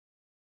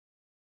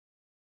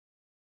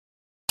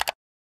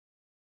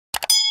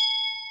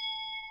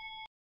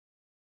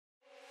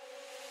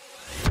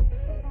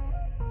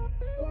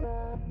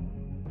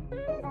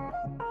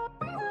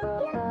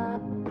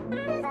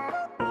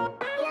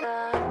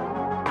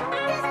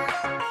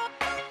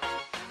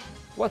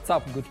What's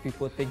up, good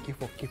people? Thank you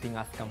for keeping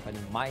us company.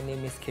 My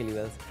name is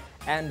Weils,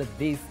 and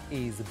this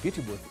is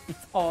Beauty Booth.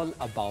 It's all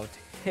about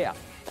hair.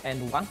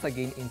 And once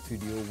again in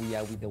studio, we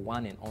are with the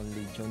one and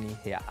only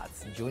Jonnie Hair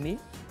Arts. Jonnie,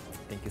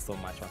 thank you so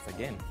much once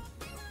again.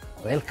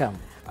 Welcome.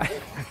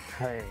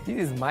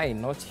 This is mine,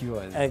 not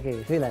yours.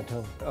 Okay, feel at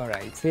home. All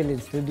right. Feel in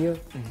studio,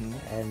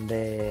 and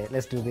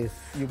let's do this.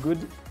 You good?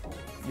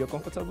 You're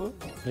comfortable?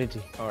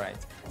 Pretty. All right.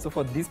 So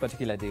for this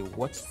particular day,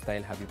 what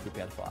style have you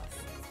prepared for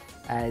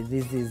us?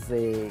 This is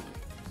a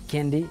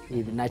candy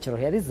with natural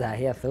hair. This is our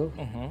hair though.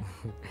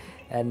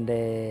 And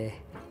we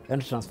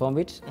want to transform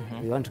it.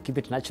 We want to keep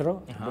it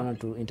natural. We don't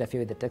want to interfere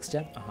with the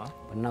texture.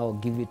 But now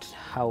give it,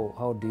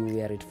 how do you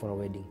wear it for a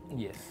wedding?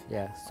 Yes.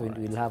 Yeah, so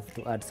we'll have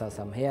to add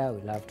some hair,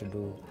 we'll have to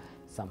do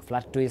some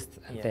flat twist,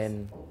 and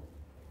then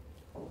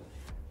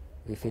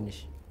we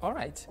finish. All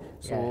right.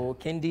 So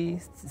Candy,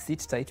 sit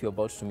tight. You're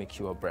about to make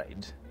you a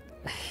bride.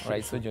 All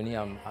right. So Jonnie,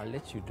 I'll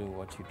let you do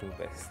what you do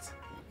best.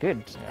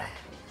 Good. Yeah.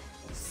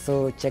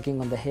 So checking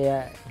on the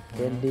hair,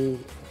 Candy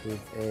with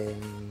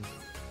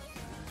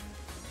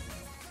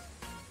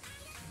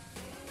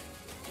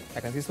I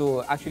can see.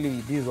 So actually,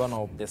 this is one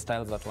of the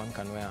styles that one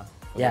can wear.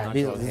 Yeah,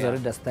 this is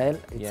already the style.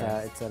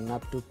 It's an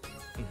updo.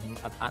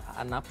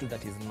 An updo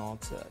that is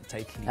not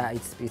tightly.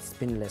 It's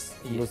pinless.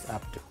 It goes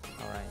updo.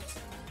 All right.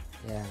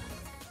 Yeah.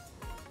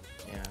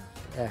 Yeah.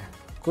 Yeah.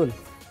 Cool.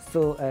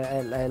 So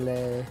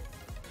I'll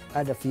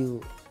add a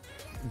few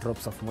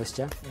drops of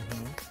moisture.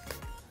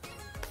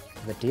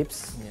 The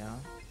tips. Yeah.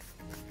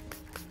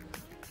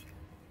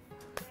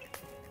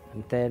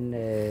 And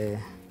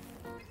then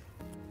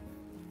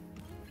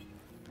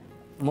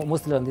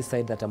mostly on this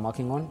side that I'm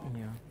working on,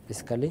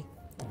 basically.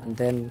 And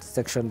then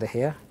section the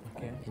hair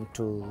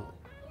into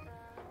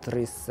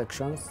 3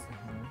 sections.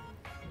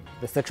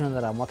 The section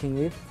that I'm working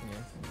with.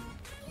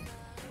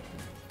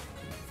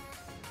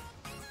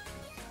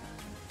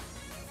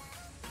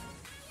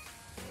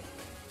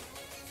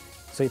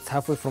 So it's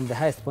halfway from the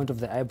highest point of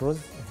the eyebrows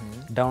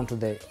down to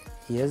the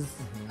ears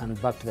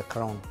and back to the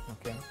crown.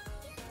 Okay.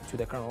 To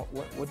the crown.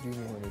 What do you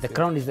mean when you The say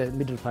crown is the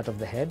middle part of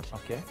the head.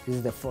 Okay. This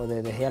is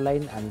the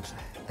hairline and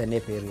the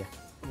nape area.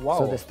 Wow.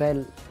 So the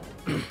style.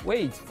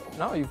 Wait,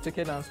 now you've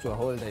taken us to a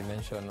whole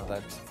dimension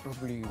that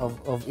probably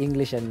of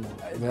English and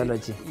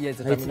biology. Yes,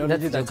 the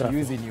terminology that you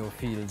use in your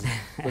field.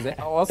 Because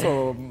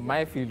also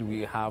my field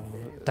we have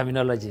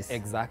terminologies.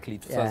 Exactly,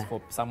 so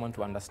for someone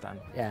to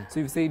understand. Yeah. So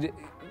you said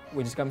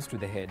when it comes to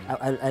the head.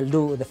 I'll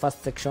do the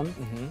first section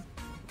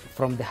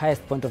from the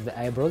highest point of the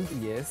eyebrows.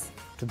 Yes.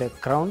 To the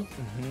crown,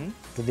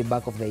 to the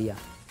back of the ear.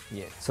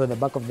 Yes. So the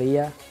back of the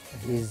ear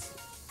is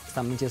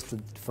some inches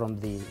from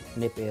the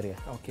nape area.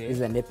 Okay. This is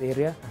the nape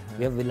area.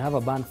 We'll have a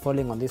band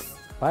falling on this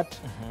part,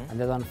 and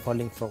the other one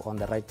falling on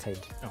the right side.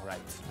 All right.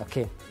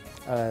 Okay.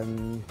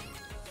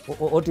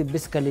 What we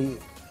basically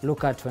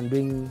look at when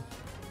doing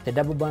the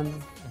double band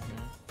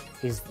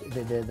is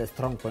the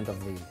strong point of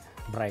the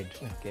bride.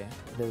 Okay.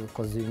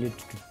 Because you need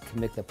to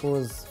make the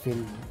pose, feel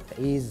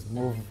the ease,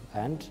 move,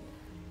 and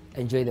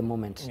enjoy the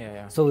moment.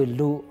 So we'll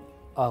do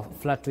a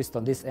flat twist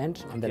on this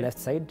end, on the left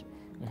side,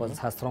 because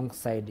her strong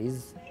side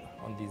is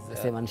on this, the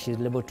same, and she's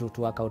able to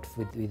work out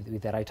with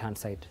the right hand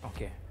side.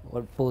 Okay.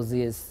 What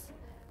poses,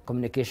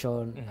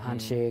 communication,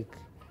 handshake,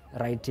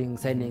 writing,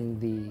 signing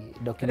the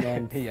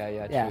document. True.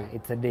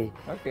 It's a day.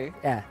 Okay.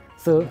 Yeah.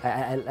 So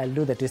I'll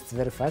do the twists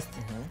very fast,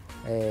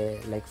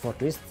 like 4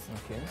 twists.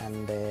 Okay.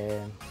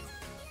 And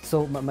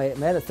so my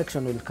other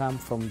section will come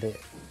from the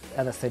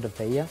other side of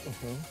the ear.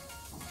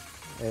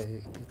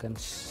 You can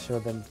show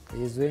them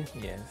this way.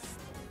 Yes.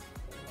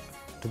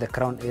 To the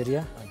crown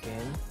area.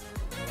 Again.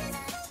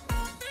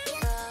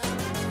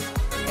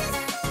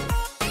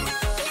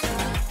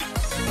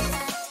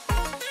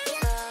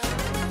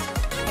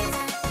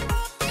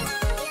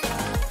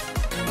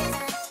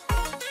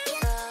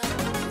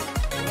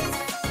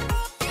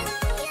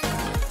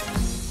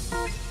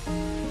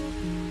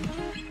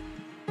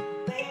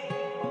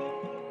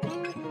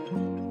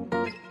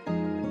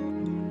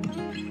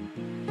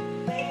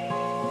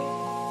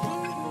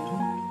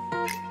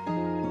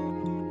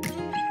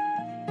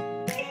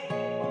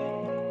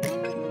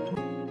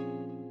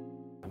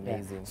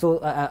 So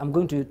I'm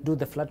going to do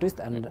the flat twist,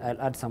 and I'll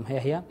add some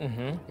hair here.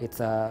 It's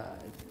a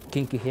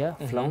kinky hair,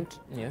 flaunt.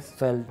 Yes.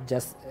 So I'll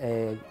just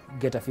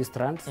get a few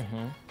strands,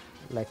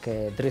 like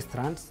 3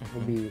 strands.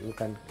 Maybe we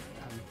can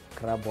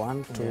grab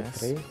 1, 2,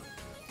 3.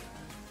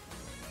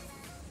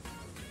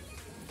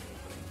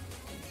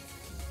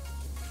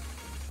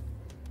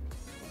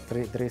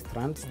 Three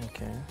strands.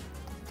 Okay.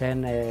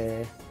 Then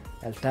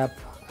I'll tap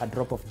a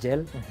drop of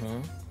gel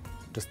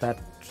to start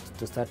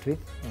with.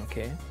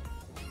 Okay.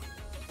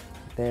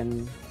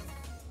 Then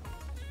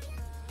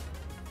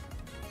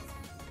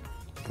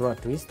draw a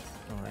twist.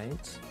 All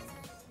right.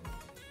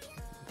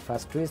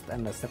 First twist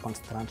and a second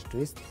strand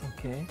twist.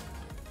 Okay.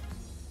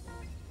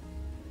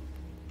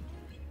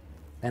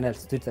 Then I'll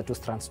stitch the 2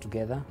 strands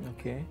together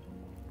Okay.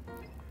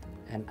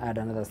 and add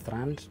another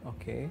strand.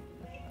 Okay.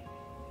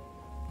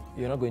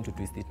 You're not going to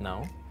twist it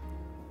now?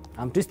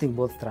 I'm twisting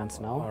both strands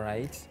now. All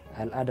right.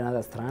 I'll add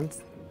another strand.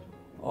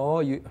 Oh,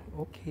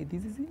 okay,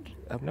 this is it.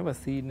 I've never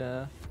seen...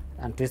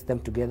 And twist them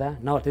together.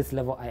 Now at this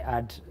level, I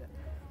add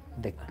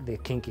the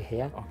kinky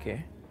hair.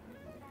 Okay.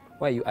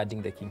 Why are you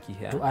adding the kinky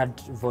hair? To add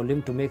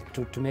volume, to make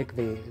the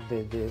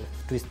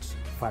twist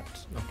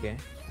fat. Okay.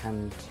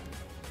 And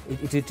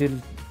it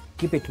will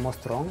keep it more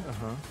strong.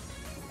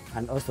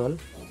 And also, it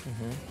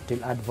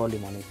will add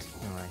volume on it.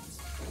 All right.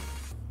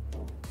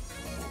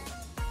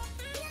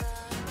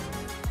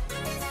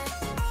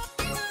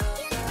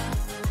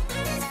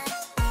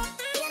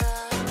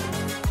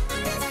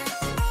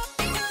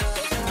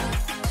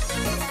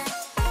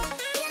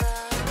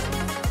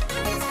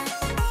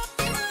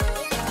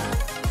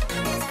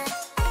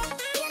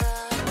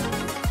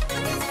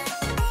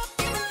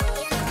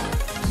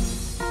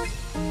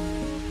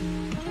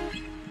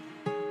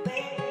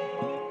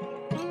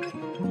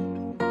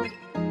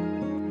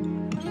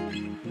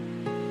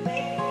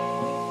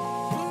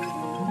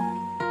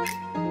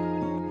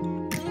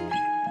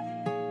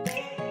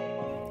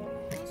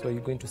 So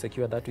you're going to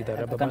secure that with a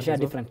rubber band? I can share a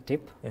different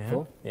tip.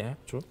 Yeah,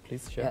 true.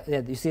 Please share.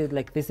 Yeah, you see,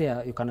 like this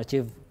here, you can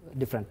achieve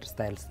different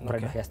styles,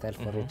 bridal hairstyles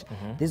for it.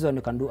 This one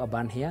you can do a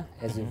band here,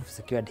 as you've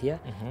secured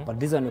here. But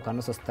this one you can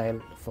also style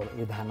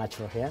with her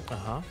natural hair.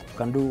 You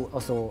can do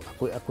also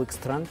a quick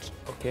strand.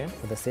 Okay.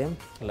 For the same.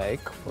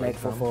 Like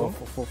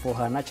for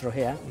her natural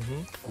hair,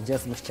 you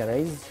just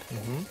moisturize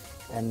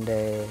and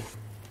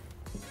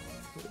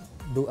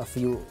do a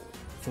few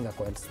finger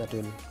coils that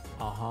will.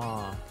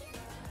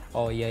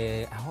 Oh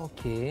yeah.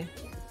 Okay.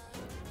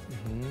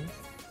 You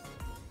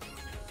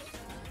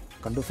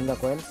can do finger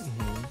coils.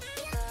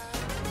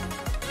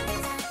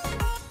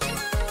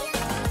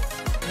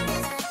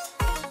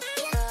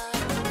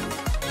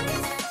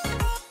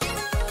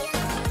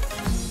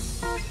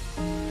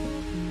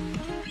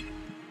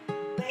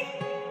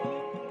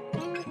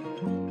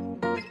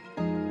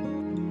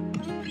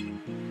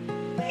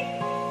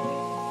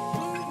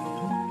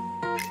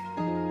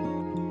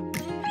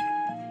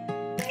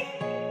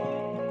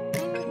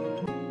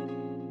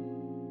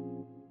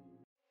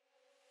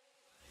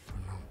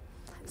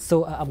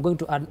 So I'm going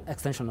to add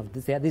extension of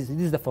this here. This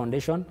is the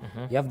foundation.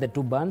 You have the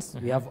two bands.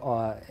 We have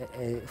a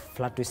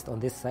flat twist on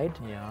this side.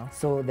 Yeah.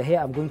 So the hair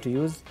I'm going to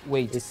use.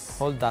 Wait,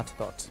 hold that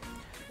thought.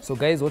 So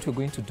guys, what we're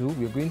going to do,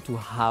 we're going to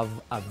have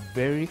a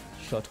very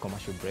short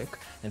commercial break,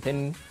 and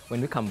then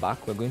when we come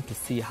back, we're going to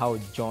see how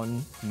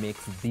John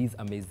makes these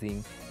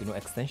amazing,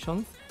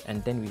 extensions,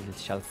 and then we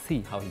shall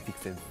see how he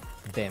fixes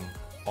them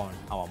on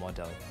our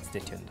model.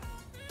 Stay tuned.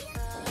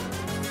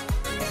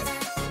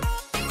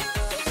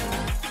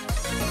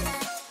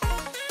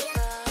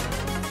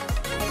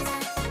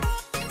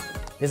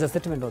 There's a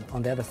settlement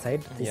on the other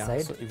side, this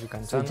side. So if you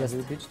can turn a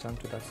little bit, turn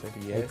to that side,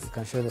 yes. You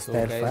can show the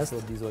style first. So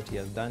this is what he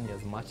has done, he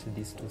has matched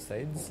these two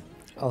sides.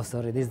 Oh,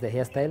 sorry, this is the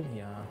hairstyle.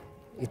 Yeah.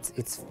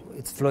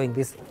 It's flowing,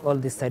 all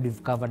this side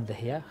we've covered the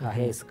hair, her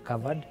hair is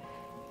covered.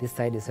 This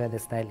side is where the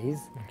style is.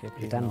 Okay,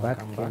 please turn back,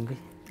 Candy.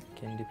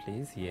 Candy,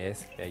 please,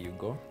 yes, there you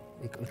go.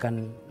 We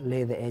can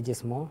lay the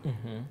edges more,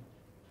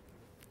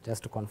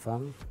 just to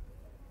confirm.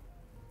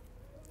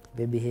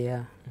 Baby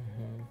hair.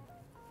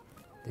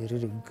 They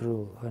really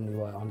grew when we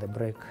were on the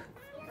break.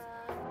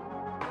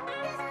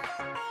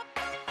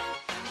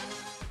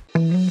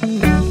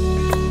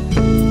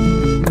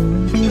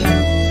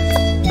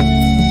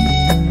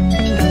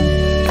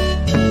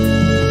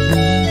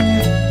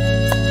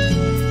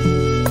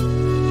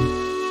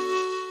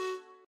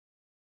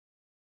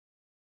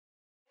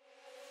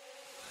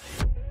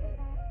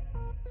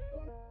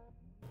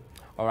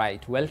 All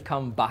right,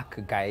 welcome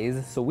back,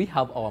 guys. So we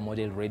have our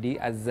model ready.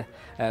 As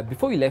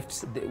before we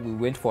left, we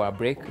went for a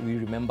break. We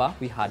remember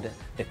we had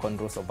the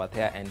cornrows over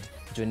there, and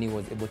Johnny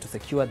was able to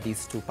secure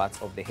these two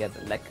parts of the hair,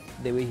 like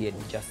the way he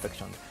had just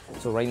sectioned.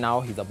 So right now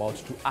he's about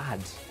to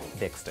add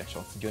the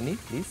extensions. Johnny,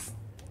 please.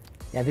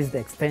 Yeah, this is the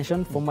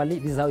extension. Formally,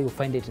 this is how you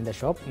find it in the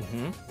shop.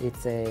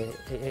 It's a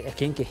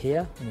kinky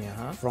hair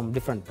from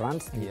different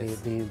brands.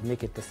 Yes. They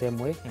make it the same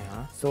way.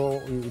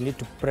 So you need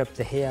to prep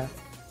the hair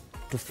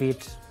to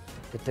fit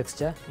the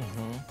texture.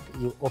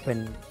 You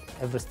open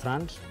every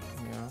strand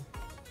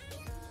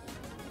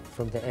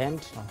from the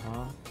end.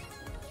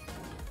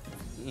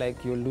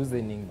 Like you're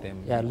loosening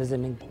them. Yeah,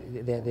 loosening.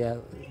 They are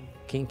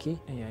kinky.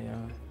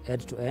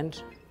 Edge to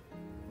end.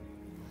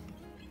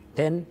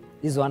 Then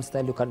this one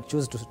style you can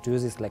choose to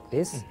use it like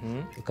this.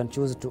 You can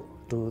choose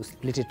to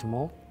split it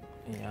more.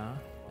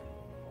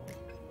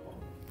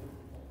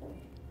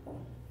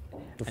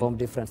 To form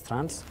different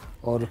strands,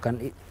 or you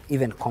can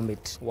even comb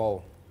it.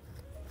 Wow.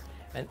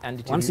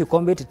 And once you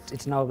comb it,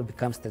 it now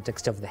becomes the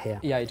texture of the hair.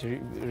 Yeah, it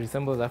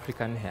resembles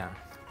African hair.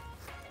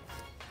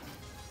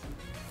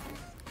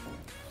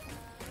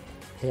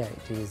 Here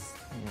it is.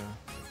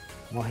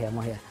 More hair,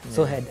 more hair.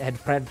 So I had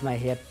primed my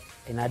hair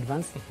in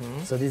advance.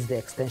 So this is the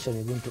extension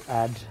you're going to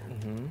add.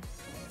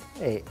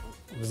 Hey,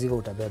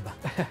 mzigo utabeba.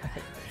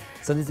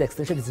 So this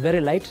extension is very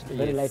light,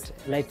 very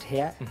light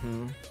hair.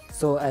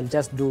 So I'll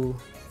just do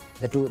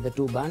the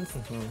two bands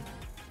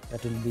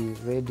that will be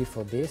ready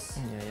for this.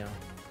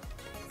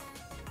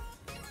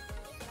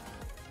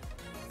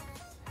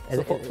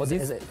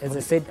 As I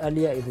said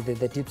earlier,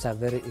 the tips are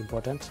very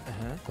important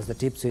because the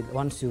tips,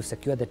 once you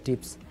secure the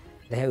tips,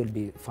 the hair will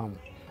be firm.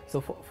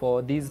 So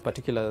for these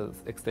particular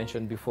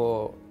extension,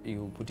 before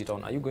you put it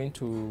on, are you going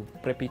to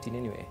prep it in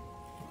any way?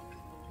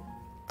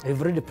 We've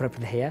already prepped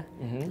the hair,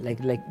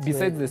 like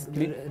besides the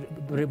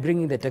split,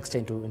 bringing the texture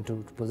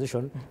into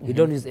position. We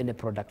don't use any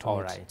product.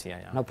 All right,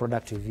 yeah. No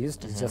product we've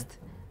used. It's just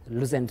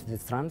loosened the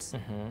strands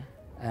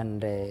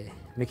and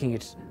making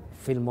it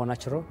feel more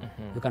natural.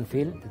 You can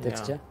feel the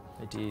texture.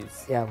 Yeah, it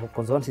is. Yeah,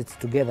 because once it's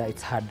together,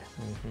 it's hard.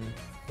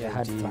 Yeah,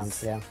 hard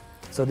strands. Yeah.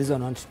 So this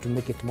one wants to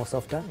make it more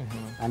softer,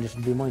 and it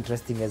will be more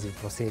interesting as we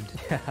proceed.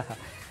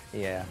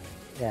 Yeah.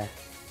 Yeah.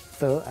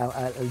 So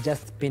I'll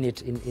just pin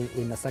it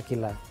in a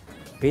circular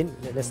pin.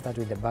 Let's start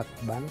with the back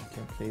band.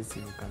 Okay, please,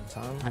 you can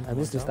turn. I'm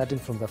used to starting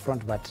from the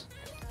front, but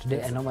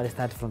today I normally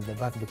start from the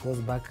back because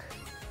back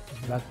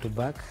to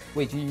back.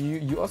 Wait,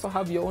 you also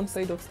have your own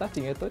side of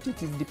starting? I thought it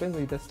depends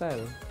on the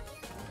style.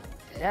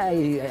 Yeah,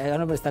 I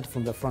normally start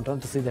from the front. I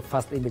want to see the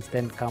first image,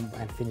 then come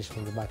and finish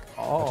from the back.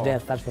 Oh. But today I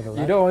start from the back.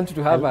 You don't want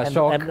to have a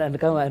shock. And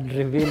come and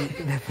reveal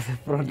the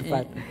front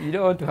part. You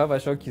don't want to have a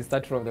shock. You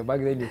start from the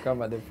back, then you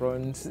come at the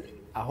front.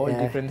 A whole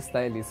different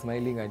style is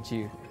smiling at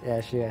you.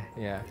 Yeah, sure.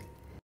 Yeah.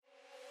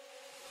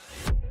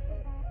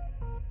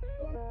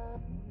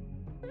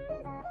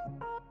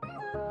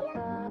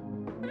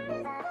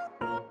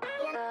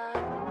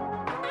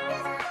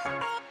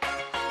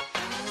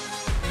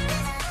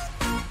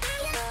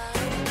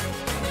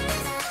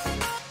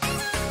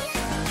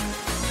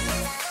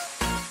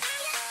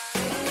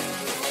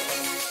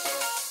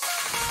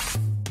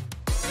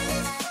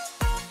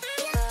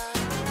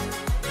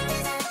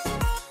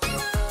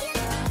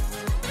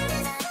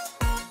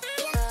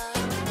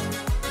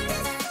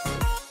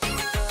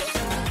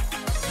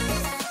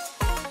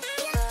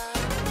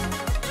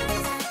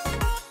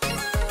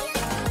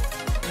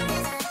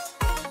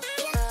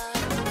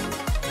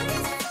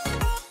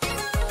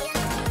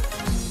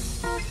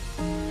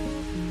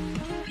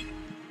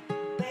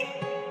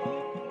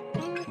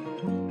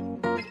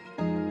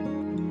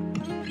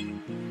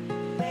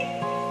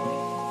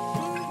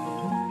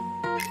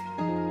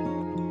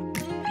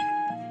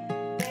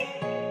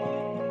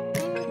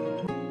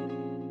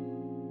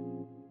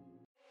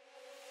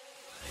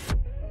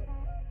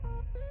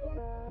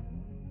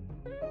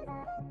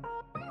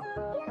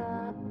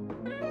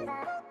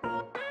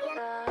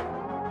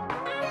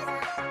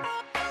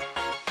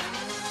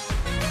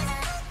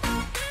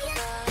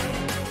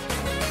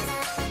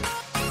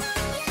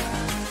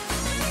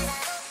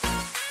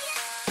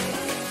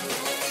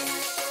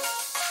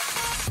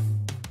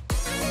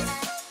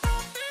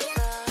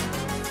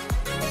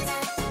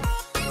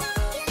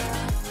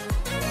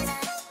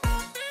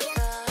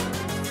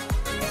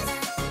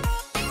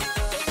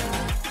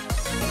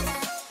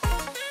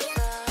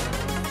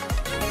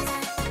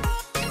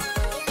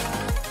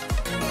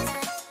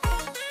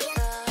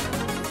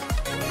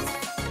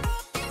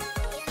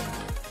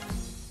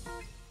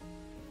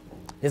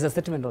 There's a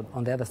statement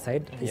on the other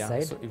side, this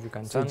side. So if you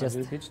can turn a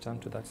little bit, turn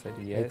to that side,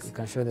 yes. You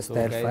can show the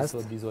style guys, first.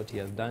 So this is what he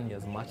has done. He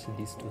has matched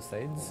these two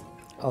sides.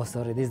 Oh,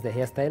 sorry, this is the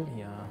hairstyle.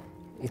 Yeah.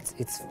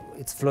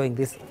 It's flowing.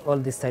 All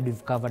this side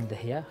we've covered the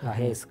hair. Her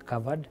hair is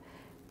covered.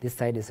 This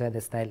side is where the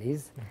style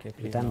is. Okay,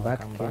 please turn back,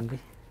 Candy.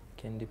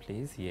 Candy,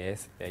 please.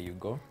 Yes, there you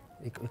go.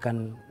 We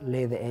can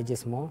lay the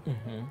edges more,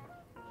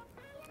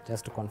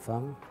 just to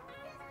confirm.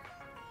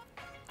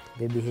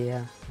 Baby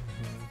hair.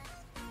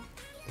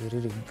 It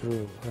really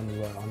grew when we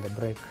were on the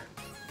break.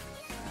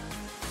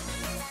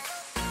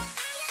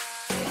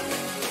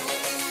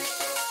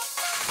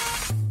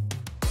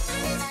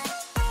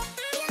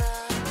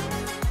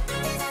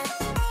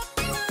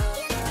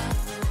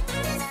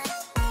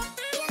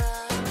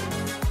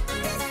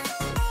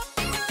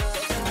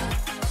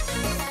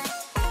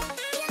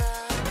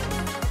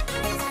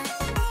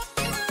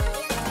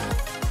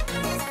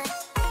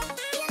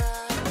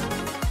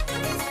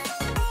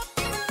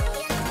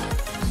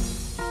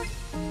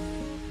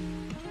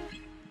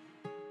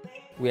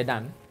 We are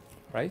done,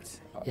 right?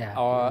 Yeah.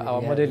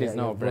 Our model is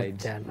now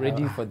bride,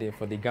 ready for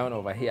for the gown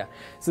over here.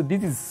 So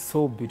this is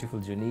so beautiful,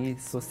 Jonnie.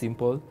 So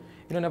simple.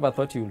 You know, never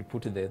thought you would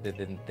put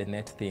the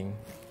net thing,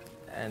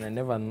 and I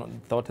never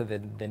thought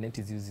that the net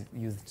is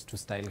used to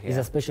style hair. It's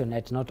a special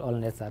net. Not all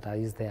nets that are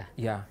used there.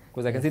 Yeah,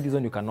 because I can see this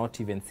one. You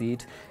cannot even see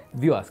it.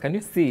 Viewers, can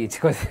you see it?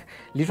 Because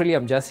literally,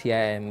 I'm just here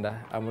and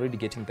I'm already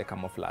getting the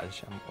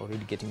camouflage. I'm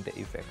already getting the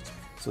effect.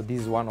 So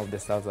this is one of the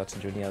styles that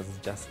Jonnie has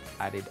just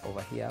added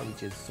over here,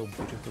 which is so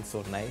beautiful,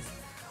 so nice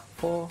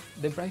for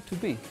the bride to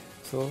be.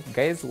 So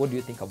guys, what do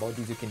you think about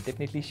this? You can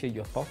definitely share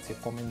your thoughts, your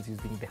comments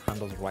using the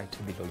handles right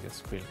below your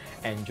screen.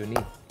 And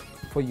Jonnie,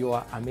 for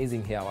your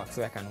amazing hair work,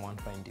 so I can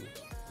find you.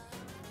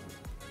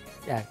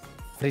 Yeah,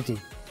 pretty.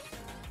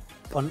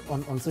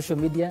 On social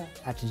media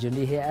at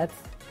Dgohnie Hair Arts,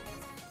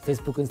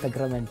 Facebook,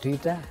 Instagram, and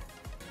Twitter,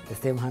 the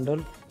same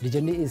handle.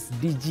 Dgohnie is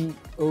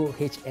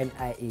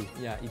DGOHNIE.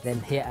 Yeah. Then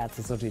Hair Arts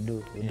is what we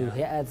do. We do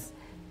hair arts.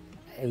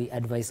 We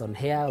advise on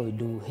hair. We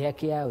do hair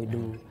care. We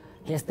do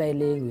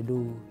hairstyling. We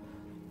do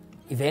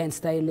event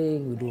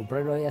styling, we do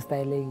bridal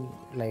hairstyling,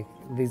 like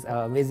this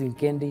amazing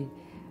Candy,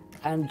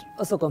 and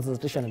also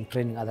consultation and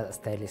training other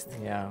stylists.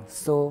 Yeah.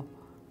 So,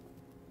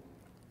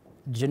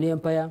 Dgohnie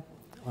Empire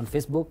on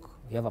Facebook,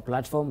 we have a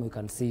platform, you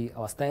can see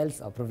our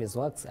styles, our previous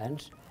works,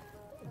 and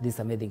this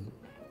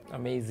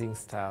amazing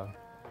style.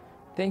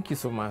 Thank you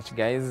so much,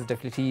 guys.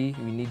 Definitely,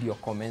 we need your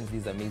comments.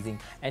 This is amazing.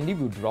 And if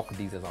you'd rock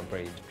these as a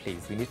braid,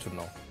 please, we need to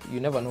know. You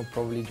never know,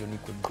 probably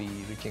Jonnie could be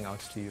reaching out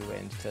to you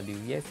and tell you,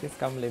 yes,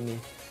 come, let me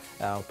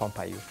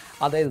pamper you.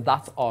 Otherwise,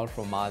 that's all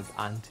from us.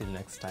 Until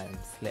next time,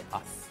 slay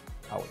us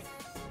away.